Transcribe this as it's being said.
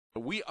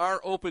We are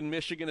Open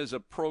Michigan is a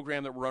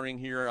program that we're running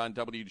here on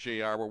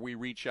WJR where we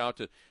reach out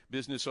to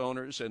business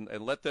owners and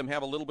let them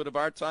have a little bit of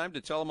our time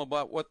to tell them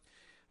about what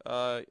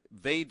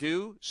they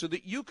do so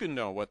that you can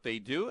know what they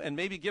do and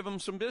maybe give them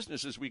some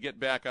business as we get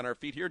back on our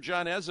feet here.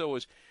 John Ezzo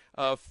is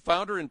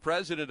founder and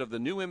president of the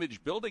New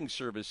Image Building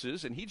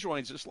Services, and he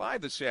joins us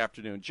live this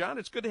afternoon. John,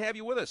 it's good to have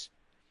you with us.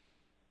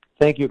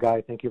 Thank you,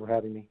 Guy. Thank you for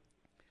having me.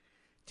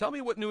 Tell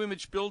me what New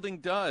Image Building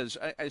does,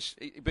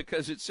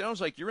 because it sounds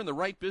like you're in the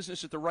right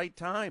business at the right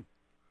time.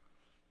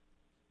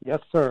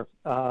 Yes, sir.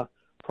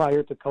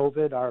 Prior to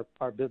COVID, our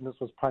business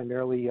was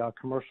primarily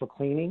commercial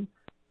cleaning.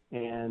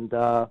 And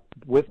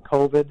with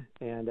COVID,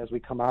 and as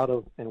we come out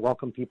of and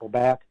welcome people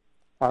back,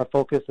 our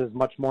focus is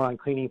much more on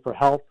cleaning for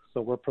health.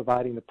 So we're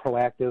providing the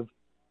proactive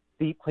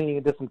deep cleaning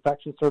and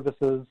disinfection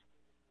services,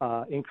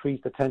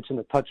 increased attention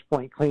to touch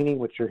point cleaning,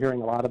 which you're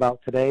hearing a lot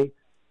about today,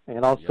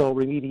 and also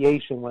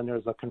remediation when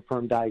there's a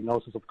confirmed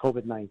diagnosis of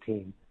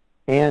COVID-19.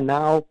 And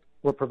now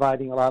we're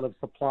providing a lot of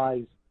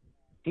supplies,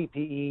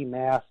 PPE,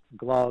 masks,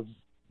 gloves,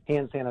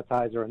 hand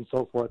sanitizer, and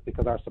so forth,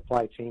 because our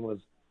supply chain was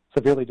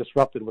severely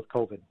disrupted with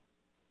COVID.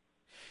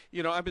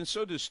 You know, I've been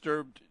so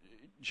disturbed,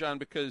 John,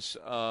 because,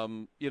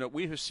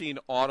 we have seen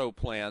auto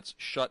plants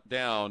shut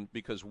down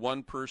because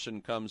one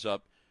person comes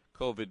up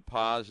COVID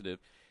positive.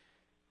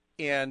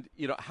 And,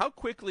 how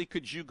quickly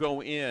could you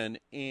go in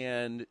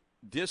and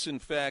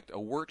disinfect a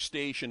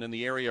workstation and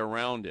the area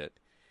around it?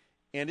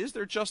 And is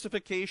there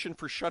justification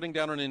for shutting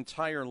down an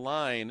entire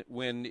line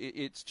when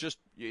it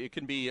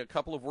can be a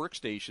couple of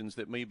workstations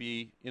that may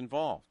be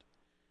involved?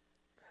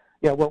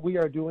 Yeah, what we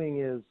are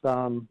doing is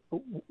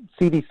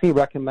CDC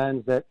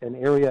recommends that an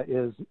area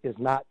is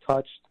not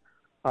touched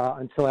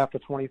until after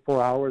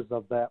 24 hours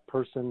of that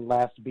person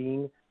last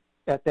being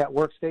at that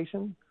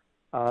workstation.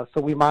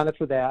 So we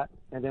monitor that,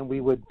 and then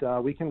we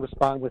can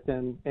respond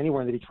within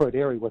anywhere in the Detroit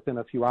area within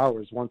a few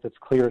hours once it's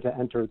clear to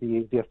enter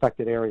the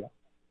affected area.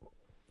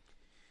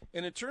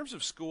 And in terms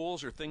of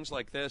schools or things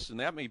like this, and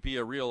that may be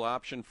a real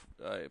option for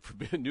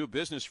new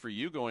business for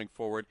you going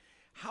forward,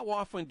 how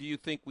often do you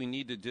think we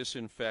need to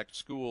disinfect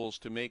schools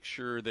to make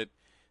sure that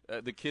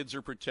the kids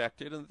are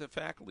protected and that the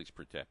faculty is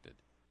protected?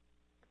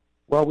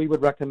 Well, we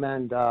would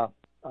recommend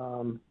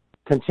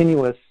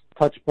continuous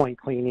touch point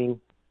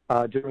cleaning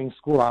during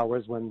school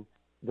hours when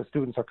the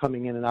students are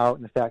coming in and out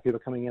and the faculty are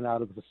coming in and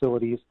out of the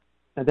facilities.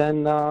 And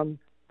then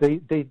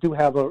they do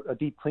have a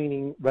deep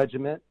cleaning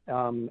regimen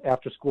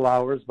after school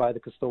hours by the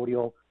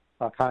custodial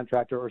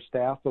contractor or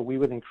staff, but we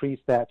would increase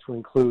that to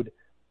include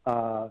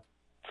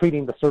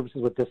treating the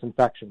surfaces with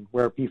disinfection,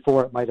 where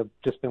before it might have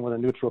just been with a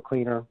neutral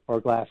cleaner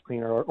or glass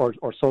cleaner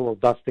or solo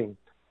dusting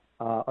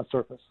a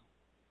surface.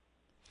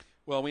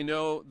 Well, we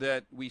know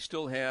that we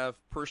still have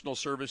personal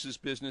services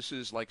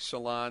businesses like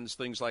salons,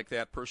 things like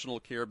that,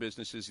 personal care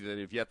businesses that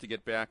have yet to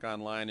get back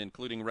online,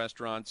 including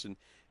restaurants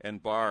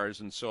and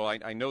bars. And so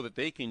I know that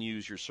they can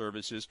use your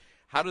services.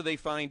 How do they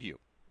find you?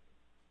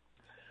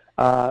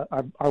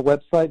 Our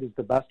website is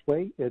the best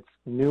way. It's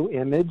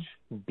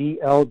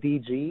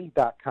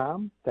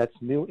newimagebldg.com. That's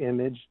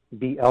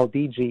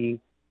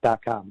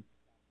newimagebldg.com.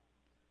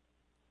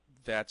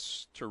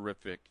 That's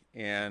terrific.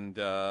 And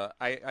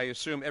I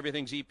assume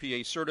everything's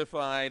EPA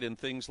certified and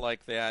things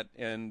like that,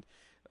 and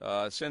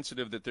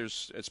sensitive that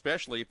there's,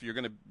 especially if you're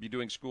going to be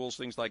doing schools,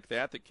 things like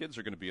that, that kids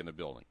are going to be in the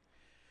building.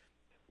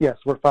 Yes,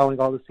 we're following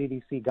all the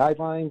CDC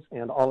guidelines,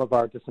 and all of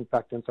our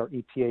disinfectants are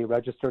EPA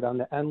registered on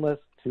the N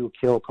list to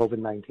kill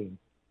COVID-19.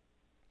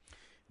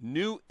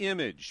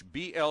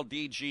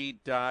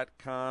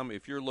 newimagebldg.com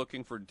if you're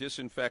looking for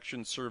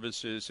disinfection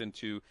services and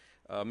to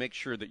make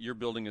sure that your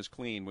building is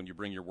clean when you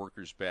bring your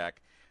workers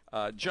back.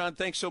 John,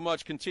 thanks so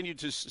much. Continued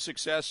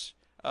success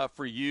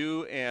for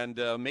you and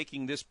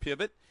making this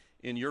pivot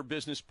in your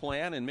business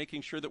plan and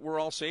making sure that we're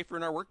all safer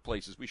in our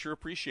workplaces. We sure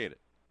appreciate it.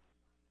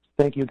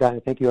 Thank you, Guy.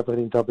 Thank you,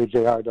 everything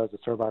WJR does to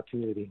serve our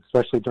community,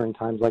 especially during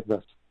times like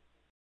this.